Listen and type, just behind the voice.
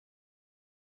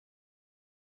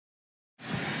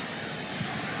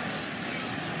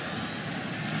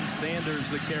Sanders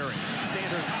the carry.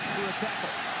 Sanders hops through a tackle.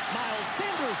 Miles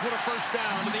Sanders with a first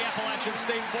down to the Appalachian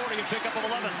State 40, a pickup of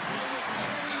 11.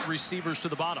 Receivers to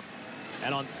the bottom.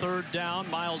 And on third down,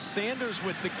 Miles Sanders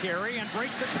with the carry and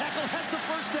breaks a tackle, has the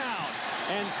first down.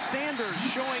 And Sanders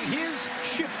showing his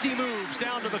shifty moves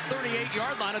down to the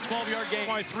 38-yard line, a 12-yard gain.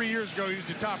 3 years ago, he was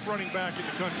the top running back in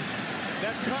the country.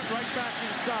 That cut right back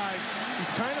inside, he's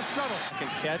kind of subtle. Can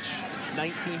catch,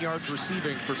 19 yards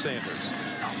receiving for Sanders.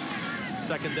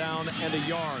 Second down and a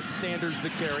yard. Sanders the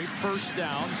carry, first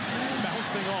down,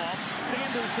 bouncing off.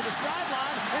 Sanders to the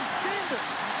sideline, and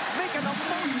Sanders making the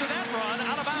most of that run,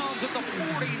 out of bounds at the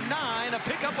 49. A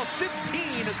pickup of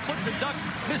 15 as Clifton Duck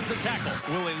missed the tackle.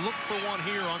 Will they look for one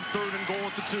here on third and goal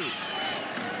at the 2?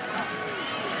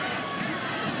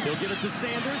 He'll give it to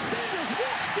Sanders. Sanders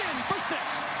walks in for 6.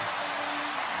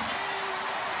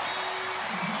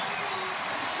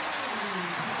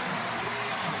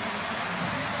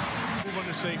 On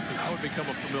the safety. That would become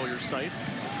a familiar sight.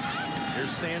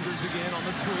 Here's Sanders again on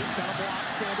the sweep. Got a block.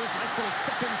 Sanders, nice little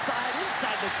step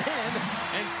inside the 10.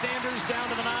 And Sanders down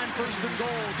to the 9, first and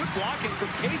goal. Good blocking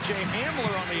from KJ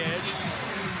Hamler on the edge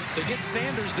to get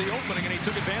Sanders the opening, and he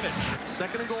took advantage.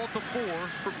 Second and goal at the 4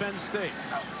 for Penn State.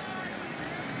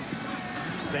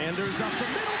 Sanders up the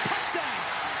middle, touchdown.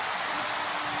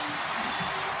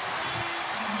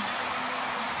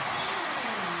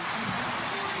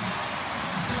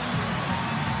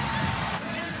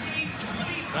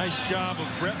 Nice job of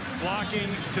Brett blocking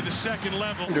to the second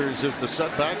level. Sanders is the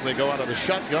setback. They go out of the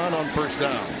shotgun on first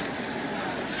down.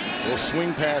 Will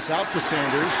swing pass out to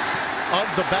Sanders. Of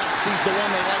the backs, he's the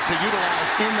one they like to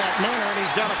utilize in that manner, and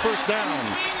he's got a first down.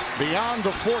 Beyond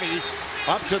the 40,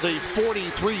 up to the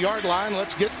 43-yard line.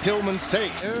 Let's get Tillman's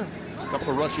takes. A couple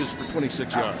of rushes for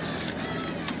 26 yards.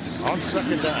 On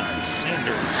second down,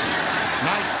 Sanders.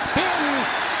 Nice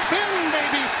spin,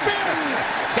 baby, spin.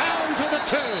 Down to the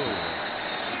 2.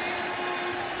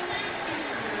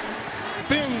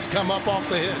 Spins come up off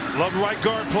the hit. Love the right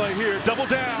guard play here. Double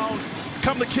down.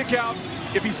 Come the kick out.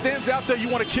 If he stands out there, you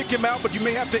want to kick him out, but you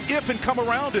may have to if and come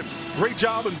around him. Great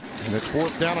job. And it's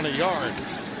fourth down and a yard.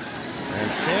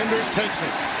 And Sanders takes it.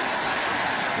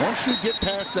 Once you get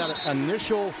past that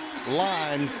initial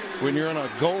line, when you're in a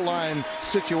goal line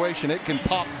situation, it can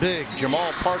pop big.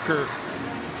 Jamal Parker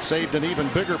saved an even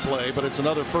bigger play, but it's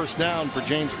another first down for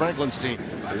James Franklin's team.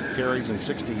 8 carries and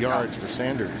 60 yards for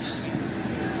Sanders.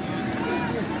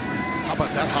 How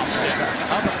about that hop step?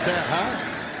 How about that,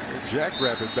 huh?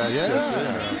 Jackrabbit back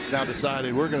there. Now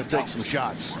decided we're going to take some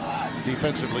shots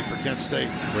defensively for Kent State.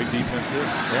 Great defense there.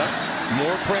 Yeah.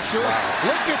 More pressure. Wow.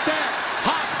 Look at that.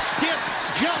 Hop, skip,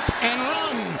 jump, and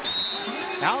run.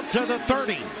 Out to the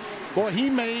 30. Boy, he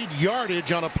made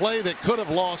yardage on a play that could have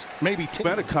lost maybe 10.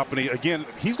 Better company, again,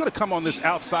 he's going to come on this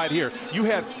outside here. You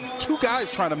had 2 guys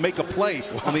trying to make a play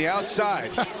on the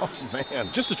outside. Oh, man.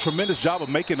 Just a tremendous job of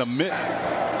making a miss.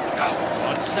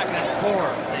 On second and 4,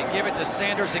 they give it to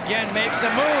Sanders again, makes a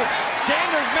move.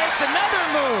 Sanders makes another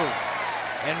move.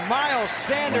 And Miles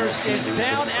Sanders is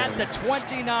down at the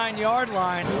 29-yard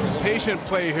line. Patient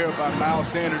play here by Miles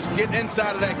Sanders. Get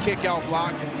inside of that kick-out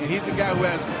block, and he's a guy who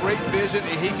has great vision,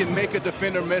 and he can make a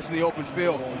defender miss in the open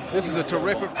field. This is a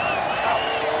terrific.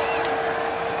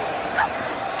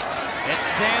 It's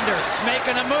Sanders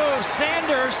making a move.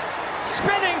 Sanders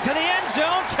spinning to the end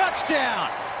zone, touchdown.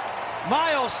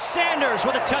 Miles Sanders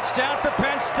with a touchdown for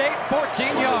Penn State,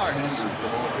 14 yards.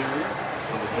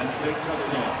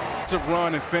 It's a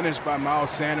run and finish by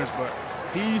Miles Sanders, but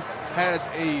he has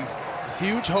a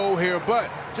huge hole here,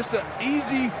 but just an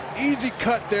easy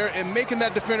cut there and making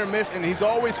that defender miss, and he's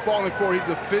always falling for it. He's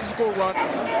a physical run.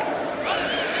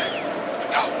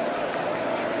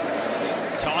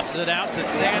 Tosses it out to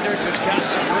Sanders, who's got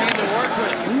some green to work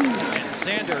with. And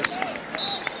Sanders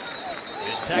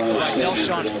is tackled by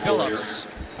Delshon Phillips,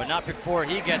 but not before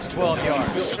he gets 12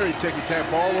 yards. Ticky-tack,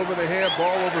 ball over the head,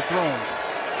 ball overthrown.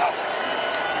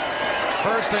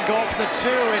 First and goal from the 2.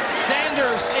 It's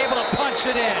Sanders able to punch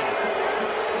it in.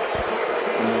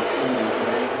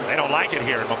 They don't like it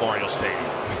here at Memorial Stadium.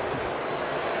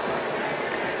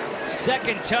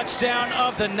 Second touchdown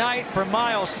of the night for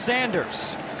Miles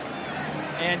Sanders.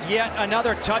 And yet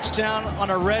another touchdown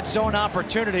on a red zone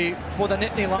opportunity for the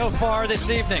Nittany Lions so far this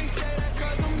evening.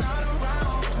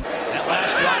 That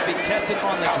last drive, he kept it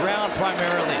on the ground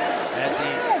primarily as he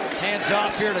hands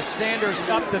off here to Sanders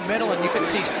up the middle, and you can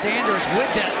see Sanders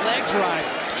with that leg drive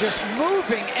just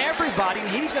moving everybody, and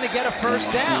he's going to get a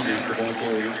first down.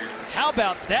 How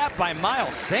about that by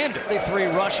Miles Sanders? 3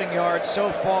 rushing yards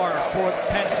so far for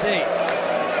Penn State.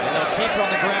 And they'll keep it on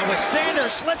the ground with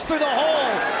Sanders, slips through the hole,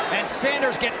 and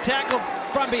Sanders gets tackled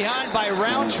from behind by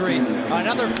Roundtree.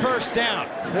 Another first down.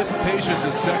 His patience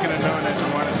is second to none as a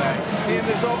running back. Seeing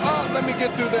this, let me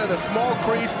get through there. The small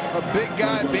crease, a big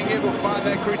guy being able to find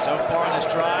that crease. So far in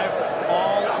this drive,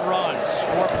 all runs.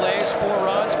 4 plays, 4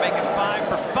 runs, making 5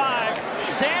 for 5.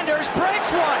 Sanders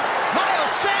breaks one.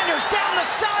 Miles Sanders down the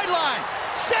sideline.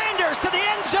 Sanders to the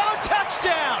end zone,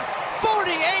 touchdown.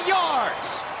 48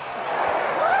 yards.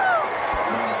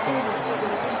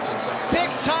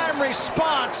 Big-time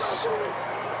response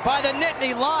by the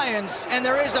Nittany Lions, and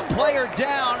there is a player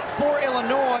down for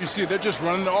Illinois. You see, they're just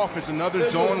running the offense. Another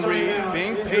zone read,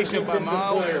 being patient by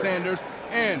Miles Sanders,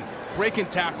 and breaking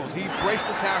tackles. He breaks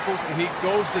the tackles, and he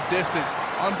goes the distance.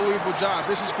 Unbelievable job.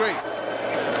 This is great.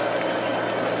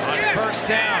 On first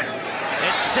down,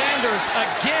 it's Sanders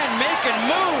again making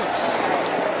moves.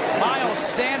 Miles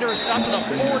Sanders up to the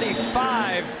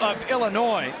 45 of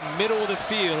Illinois. Middle of the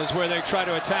field is where they try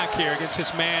to attack here against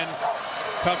this man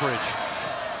coverage.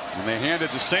 And they hand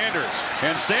it to Sanders.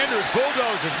 And Sanders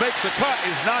bulldozes, makes a cut,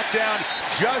 is knocked down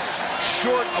just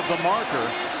short of the marker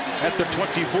at the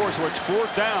 24, so it's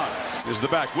 4th down. Is the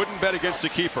back. Wouldn't bet against the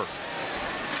keeper.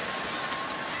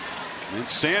 And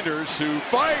Sanders, who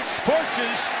fights,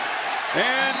 pushes,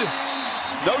 and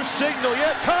no signal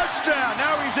yet. Touchdown.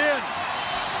 Now he's in.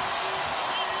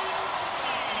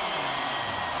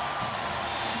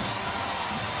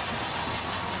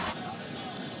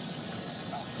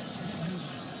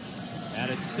 And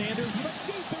it's Sanders with a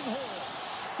gaping hole.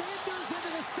 Sanders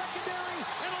into the secondary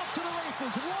and off to the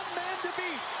races. One man to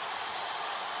beat.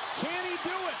 Can he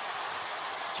do it?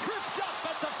 Tripped up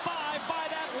at the 5 by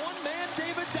that one man,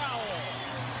 David Dowell.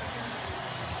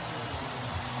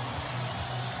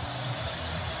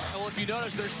 Well, if you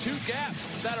notice, there's 2 gaps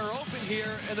that are open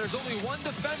here, and there's only one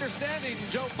defender standing,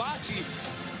 Joe Bacci.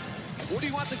 What do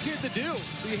you want the kid to do?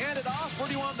 So you hand it off. Where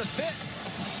do you want him to fit?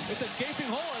 It's a gaping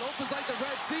hole. It opens like the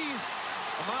Red Sea.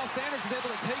 Miles Sanders is able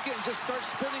to take it and just start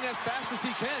sprinting as fast as he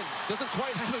can. Doesn't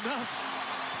quite have enough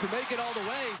to make it all the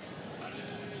way.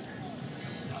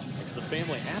 Makes the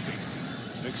family happy.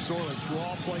 McSorley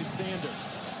draw play Sanders.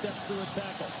 Steps through a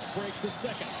tackle. Breaks a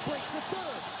second. Breaks a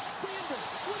third. Sanders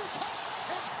with a cut.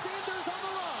 And Sanders on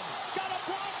the run. Got a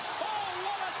block. Oh,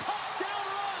 what a touchdown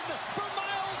run for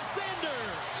Miles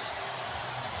Sanders.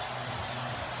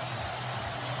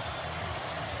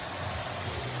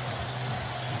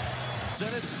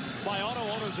 Presented by Auto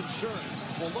Owners Insurance.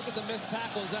 Well, look at the missed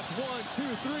tackles. That's 1, 2,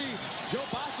 3. Joe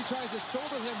Bacci tries to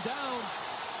shoulder him down.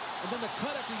 And then the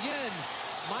cut at the end.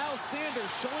 Miles Sanders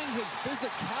showing his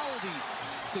physicality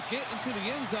to get into the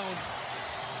end zone.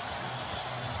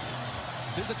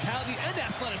 Physicality and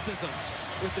athleticism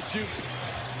with the juke.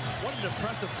 What an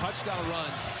impressive touchdown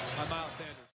run by Miles Sanders.